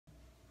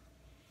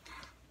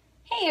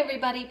Hey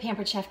everybody,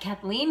 Pampered Chef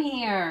Kathleen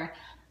here.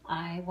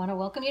 I want to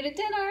welcome you to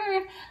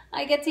dinner.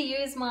 I get to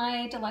use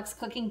my Deluxe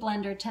cooking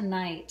blender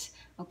tonight.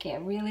 Okay, I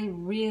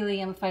really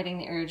am fighting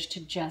the urge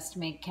to just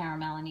make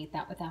caramel and eat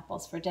that with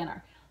apples for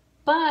dinner.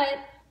 But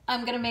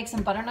I'm gonna make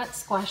some butternut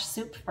squash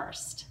soup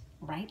first,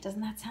 right? Doesn't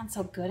that sound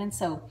so good and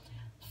so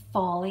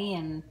fall-y,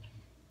 and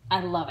I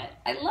love it.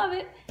 I love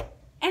it.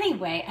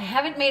 Anyway, I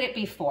haven't made it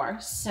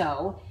before,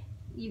 so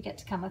you get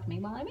to come with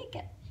me while I make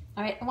it.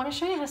 All right, I want to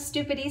show you how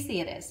stupid easy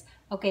it is.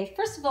 Okay,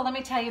 first of all, let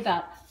me tell you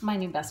about my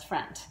new best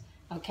friend.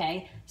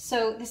 Okay,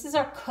 so this is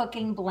our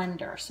cooking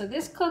blender. So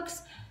this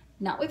cooks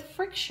not with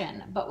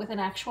friction, but with an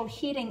actual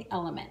heating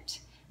element.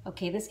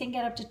 Okay, this can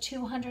get up to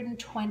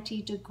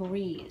 220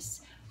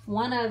 degrees.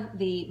 One of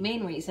the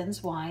main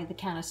reasons why the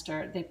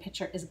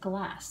pitcher is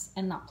glass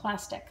and not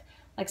plastic,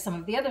 like some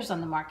of the others on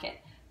the market.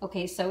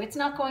 Okay, so it's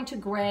not going to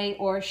gray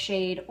or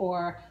shade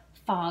or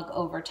fog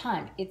over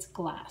time. It's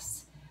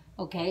glass,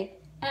 okay?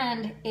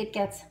 And it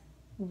gets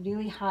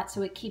really hot,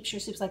 so it keeps your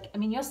soups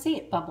you'll see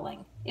it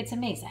bubbling. It's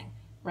amazing,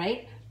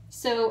 right?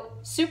 So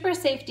super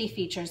safety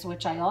features,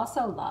 which I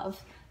also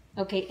love.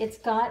 Okay, it's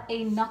got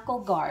a knuckle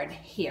guard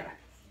here,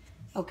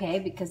 okay?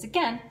 Because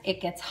again,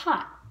 it gets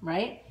hot,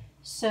 right?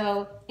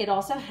 So it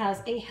also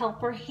has a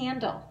helper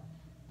handle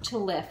to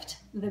lift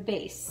the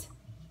base,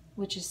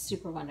 which is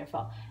super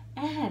wonderful.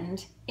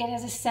 And it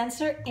has a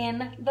sensor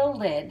in the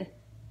lid.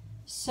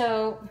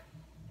 So,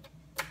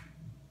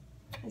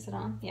 is it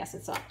on? Yes,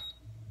 it's on.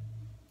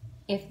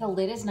 If the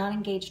lid is not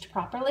engaged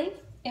properly,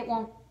 it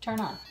won't turn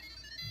on.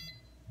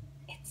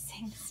 It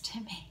sings to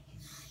me.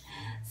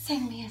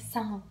 Sing me a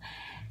song.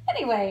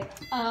 Anyway,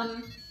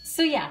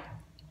 so yeah,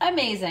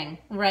 amazing,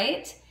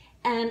 right?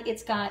 And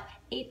it's got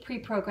 8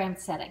 pre-programmed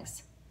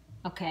settings.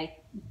 Okay,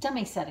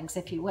 dummy settings,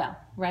 if you will,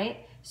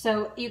 right?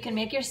 So you can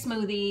make your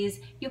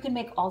smoothies, you can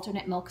make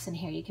alternate milks in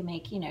here. You can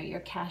make, your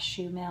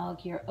cashew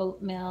milk, your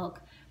oat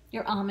milk,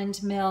 your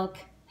almond milk.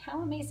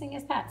 How amazing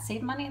is that?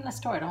 Save money in the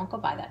store. Don't go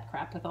buy that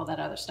crap with all that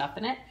other stuff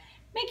in it.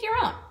 Make your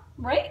own,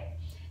 right?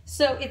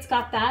 So it's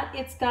got that.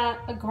 It's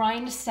got a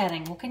grind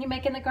setting. What can you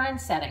make in the grind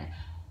setting?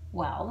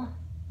 Well,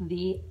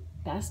 the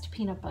best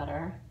peanut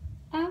butter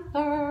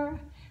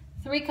ever.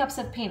 3 cups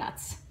of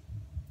peanuts.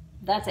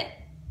 That's it.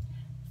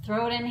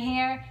 Throw it in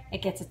here,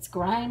 it gets its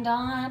grind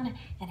on,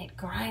 and it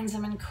grinds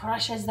them and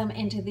crushes them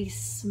into the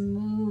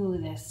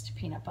smoothest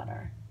peanut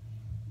butter.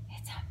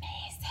 It's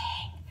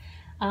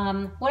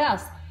amazing. What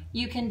else?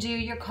 You can do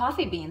your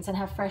coffee beans and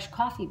have fresh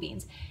coffee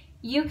beans.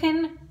 You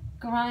can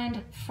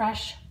grind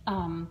fresh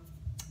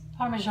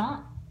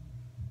Parmesan.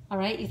 All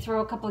right, you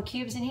throw a couple of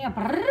cubes in here,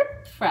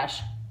 fresh.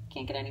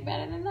 Can't get any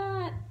better than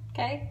that,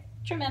 okay?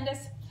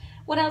 Tremendous.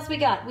 What else we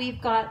got?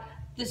 We've got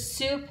the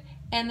soup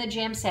and the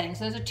jam settings.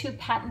 Those are 2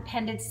 patent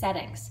pending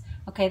settings.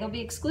 Okay, they'll be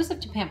exclusive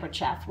to Pampered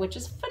Chef, which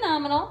is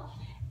phenomenal.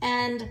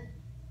 And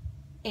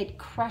it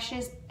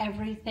crushes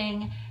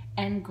everything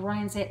and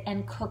grinds it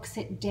and cooks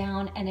it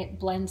down, and it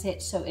blends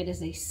it so it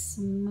is a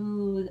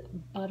smooth,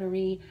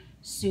 buttery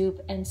soup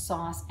and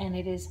sauce, and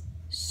it is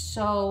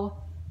so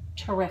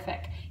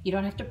terrific. You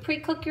don't have to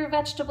pre-cook your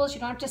vegetables, you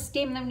don't have to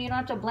steam them, you don't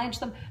have to blanch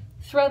them.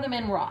 Throw them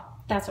in raw.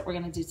 That's what we're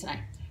gonna do tonight.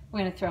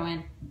 We're gonna throw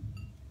in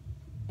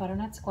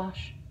butternut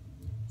squash,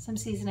 some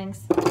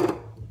seasonings, a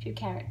few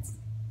carrots,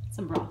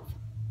 some broth,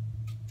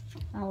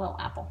 and a little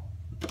apple.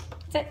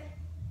 That's it.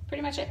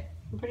 Pretty much it.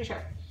 I'm pretty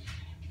sure.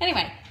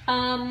 Anyway,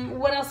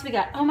 what else we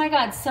got? Oh my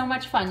God, so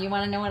much fun. You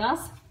want to know what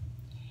else?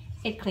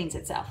 It cleans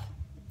itself.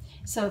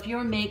 So if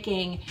you're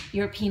making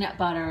your peanut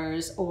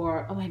butters,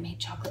 or, oh, I made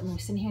chocolate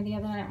mousse in here the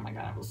other night. Oh my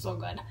God, it was so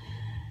good.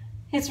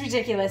 It's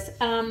ridiculous.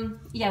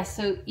 Yeah,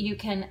 so you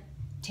can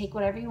take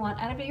whatever you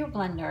want out of your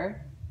blender,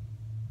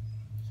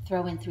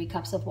 throw in 3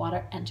 cups of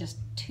water and just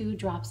 2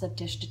 drops of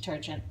dish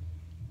detergent.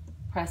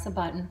 Press a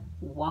button,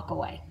 walk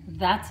away.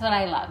 That's what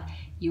I love.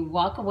 You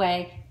walk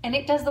away and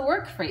it does the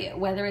work for you,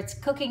 whether it's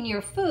cooking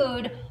your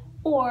food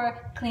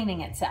or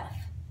cleaning itself.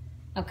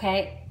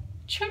 Okay?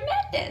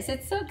 Tremendous.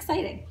 It's so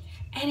exciting.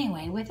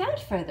 Anyway, without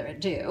further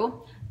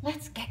ado,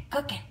 let's get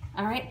cooking.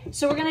 All right?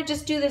 So we're going to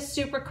just do this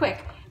super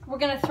quick. We're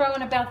going to throw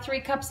in about 3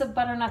 cups of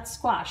butternut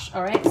squash.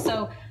 All right?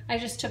 So I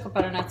just took a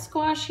butternut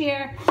squash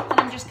here, and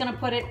I'm just going to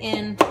put it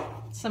in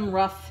some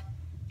rough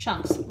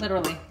chunks,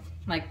 literally,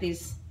 like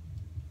these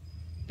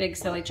big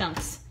silly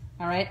chunks.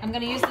 All right, I'm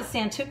gonna use the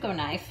Santoku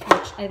knife,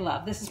 which I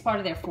love. This is part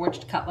of their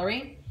forged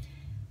cutlery.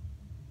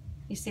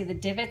 You see the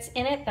divots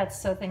in it? That's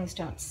so things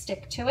don't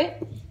stick to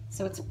it.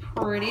 So it's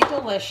pretty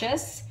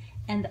delicious.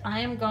 And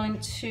I am going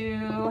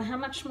to, how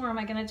much more am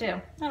I gonna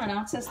do? I don't know,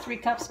 it says 3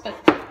 cups, but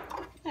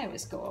I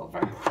always go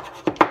over,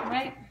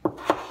 right?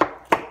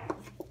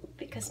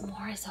 Because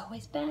more is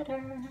always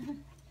better.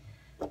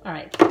 All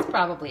right, that's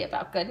probably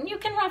about good. And you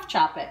can rough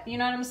chop it, you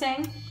know what I'm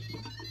saying?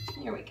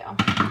 Here we go.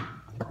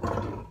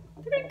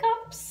 3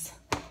 cups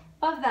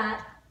of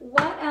that.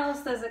 What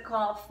else does it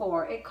call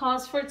for? It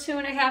calls for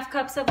 2.5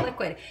 cups of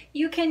liquid.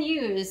 You can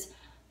use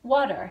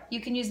water, you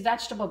can use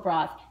vegetable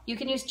broth, you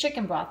can use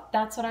chicken broth.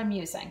 That's what I'm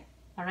using.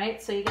 All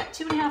right, so you got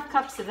 2.5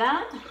 cups of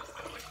that.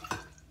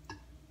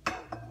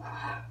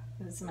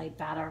 This is my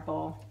batter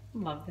bowl.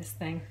 Love this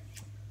thing.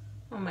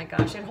 Oh my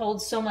gosh, it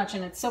holds so much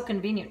and it's so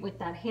convenient with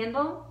that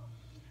handle.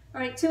 All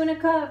right,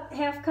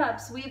 2½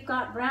 cups. We've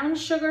got brown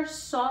sugar,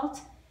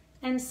 salt,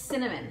 and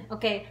cinnamon.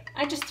 Okay,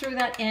 I just threw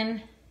that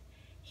in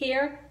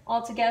here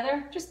all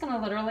together. Just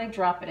gonna literally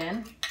drop it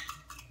in.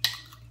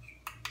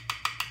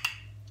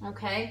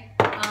 Okay,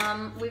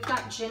 we've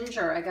got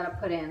ginger I gotta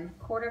put in.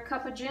 1/4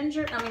 cup of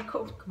ginger,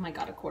 oh my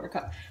God, a 1/4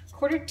 cup.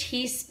 1/4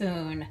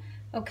 teaspoon.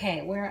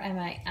 Okay, where am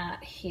I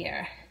at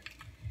here?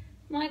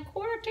 My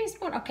 1/4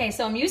 teaspoon. Okay,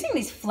 so I'm using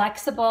these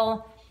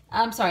flexible,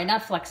 I'm sorry,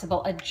 not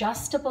flexible,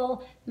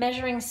 adjustable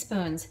measuring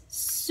spoons.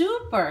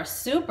 Super,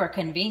 super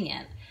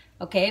convenient.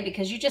 Okay,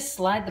 because you just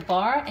slide the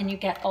bar and you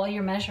get all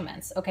your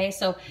measurements. Okay,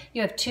 so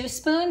you have 2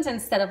 spoons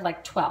instead of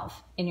like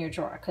 12 in your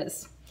drawer,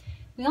 because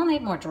we all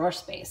need more drawer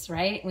space,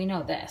 right? We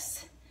know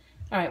this.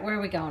 All right, where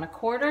are we going?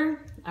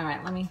 1/4? All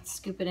right, let me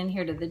scoop it in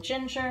here to the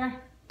ginger.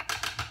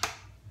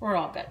 We're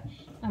all good.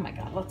 Oh my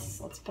God, let's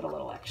put a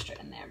little extra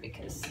in there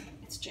because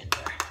it's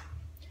ginger.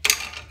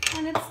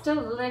 And it's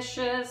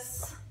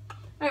delicious.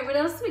 All right, what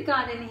else we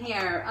got in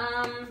here?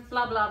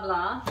 Blah, blah,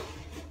 blah.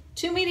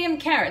 2 medium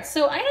carrots.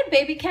 So I had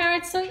baby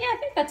carrots, so yeah, I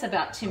think that's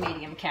about 2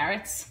 medium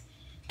carrots,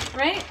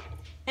 right?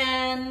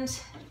 And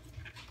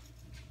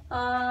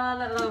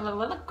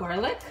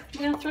garlic.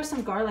 I'm gonna throw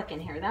some garlic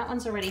in here. That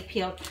one's already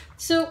peeled.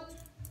 So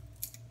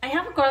I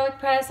have a garlic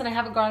press and I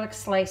have a garlic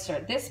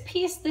slicer. This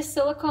piece, this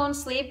silicone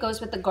sleeve goes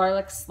with the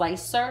garlic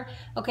slicer.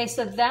 Okay,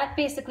 so that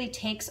basically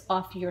takes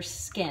off your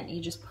skin.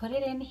 You just put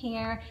it in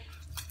here.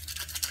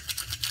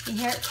 You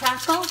hear it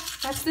crackle?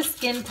 That's the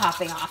skin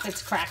popping off.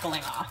 It's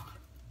crackling off.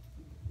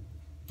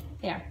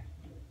 There.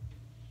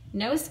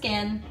 No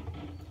skin,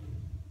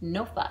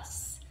 no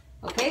fuss.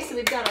 Okay, so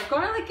we've got our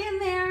garlic in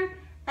there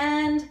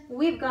and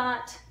we've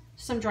got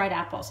some dried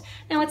apples.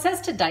 Now it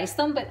says to dice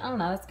them, but I don't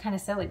know, that's kind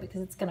of silly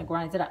because it's gonna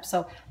grind it up.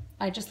 So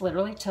I just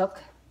literally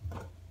took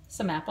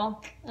some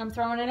apple and I'm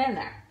throwing it in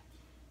there.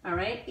 All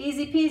right,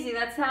 easy peasy,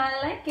 that's how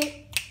I like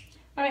it.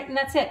 All right, and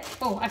that's it.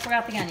 Oh, I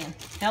forgot the onion.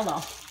 Hello.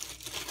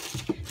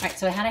 All right,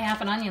 so I had a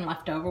half an onion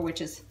left over,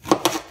 which is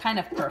kind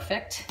of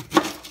perfect.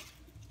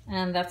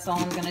 And that's all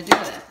I'm gonna do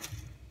with it.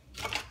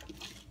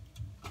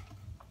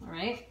 All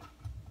right.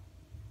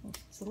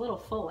 It's a little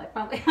full. I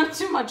probably have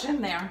too much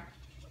in there.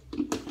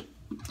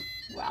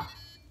 Wow.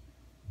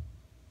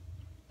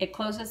 It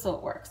closes so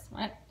it works,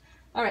 right?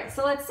 All right,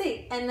 so let's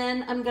see. And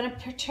then I'm gonna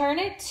turn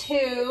it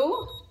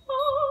to,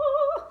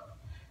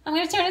 I'm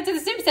gonna turn it to the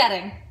soup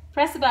setting.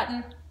 Press the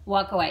button,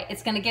 walk away.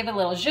 It's gonna give it a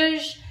little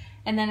zhuzh,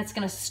 and then it's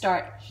gonna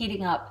start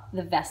heating up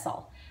the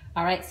vessel.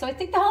 All right, so I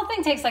think the whole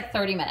thing takes like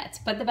 30 minutes,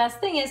 but the best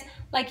thing is,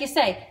 like you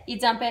say, you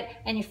dump it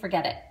and you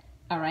forget it.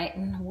 All right,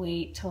 and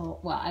wait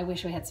till, well, I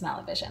wish we had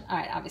smell-o-vision. All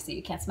right, obviously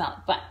you can't smell it,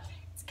 but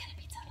it's gonna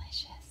be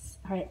delicious.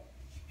 All right.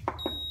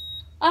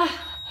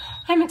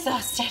 I'm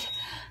exhausted.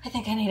 I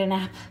think I need a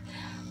nap.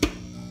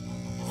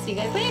 See you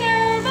guys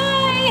later,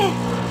 bye.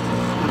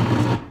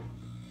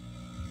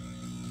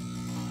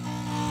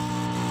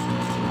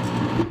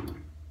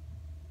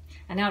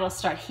 And now it'll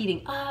start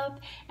heating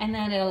up, and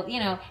then it'll, you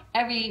know,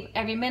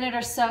 every minute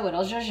or so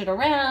it'll zhuzh it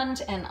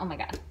around, and oh my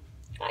God,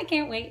 I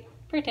can't wait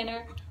for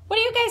dinner. What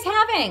are you guys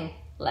having?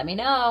 Let me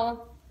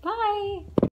know. Bye.